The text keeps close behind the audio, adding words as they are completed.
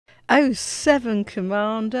Oh, 7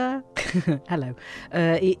 Commander. Hello.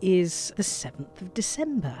 It is the 7th of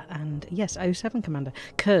December, and yes, 07 Commander,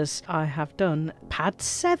 because I have done Pad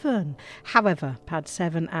 7. However, Pad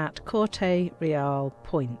 7 at Corte Real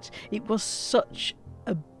Point. It was such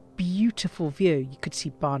a beautiful view. You could see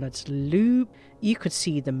Barnard's Loop, you could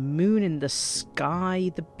see the moon in the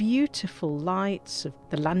sky, the beautiful lights of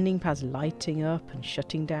the landing pads lighting up and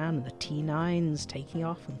shutting down, and the T9s taking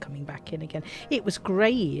off and coming back in again. It was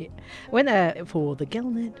great. I went there for the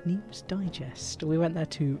Gelnet News Digest. We went there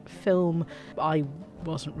to film. I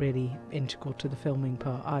wasn't really integral to the filming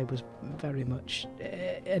part. I was very much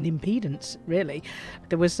an impedance, really.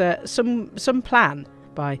 There was some plan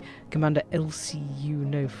by Commander LCU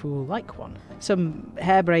No Fool Like One. Some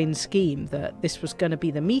harebrained scheme that this was going to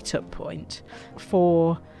be the meetup point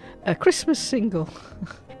for a Christmas single.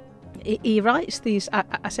 He writes these,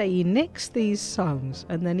 I say he nicks these songs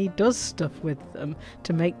and then he does stuff with them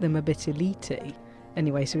to make them a bit elite-y.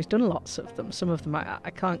 Anyway, so he's done lots of them. Some of them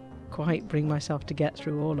I can't quite bring myself to get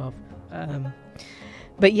through all of.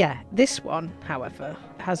 But yeah, this one, however,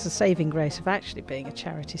 has the saving grace of actually being a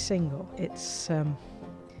charity single. It's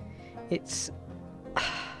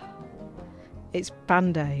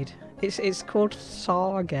Band-Aid. It's called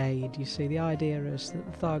Tharg-Aid. You see, the idea is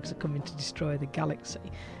that the Thargs are coming to destroy the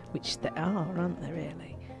galaxy, which they are, aren't they,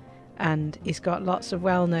 really? And he's got lots of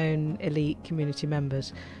well-known elite community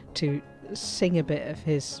members to sing a bit of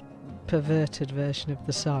his perverted version of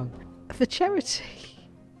the song for charity.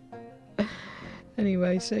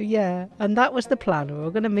 Anyway, so yeah, and that was the plan. We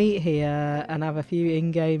were going to meet here and have a few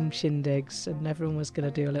in-game shindigs, and everyone was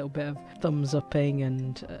going to do a little bit of thumbs-upping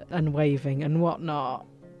and waving and whatnot.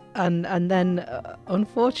 And then,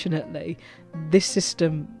 unfortunately, this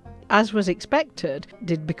system, as was expected,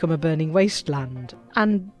 did become a burning wasteland.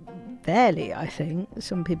 And fairly, I think,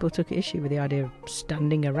 some people took issue with the idea of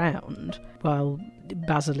standing around while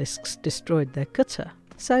basilisks destroyed their cutter.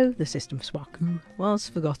 So the system for Swaku was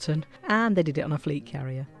forgotten, and they did it on a fleet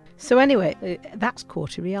carrier. So anyway, that's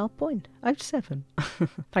Corte Real Point, 07.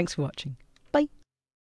 Thanks for watching.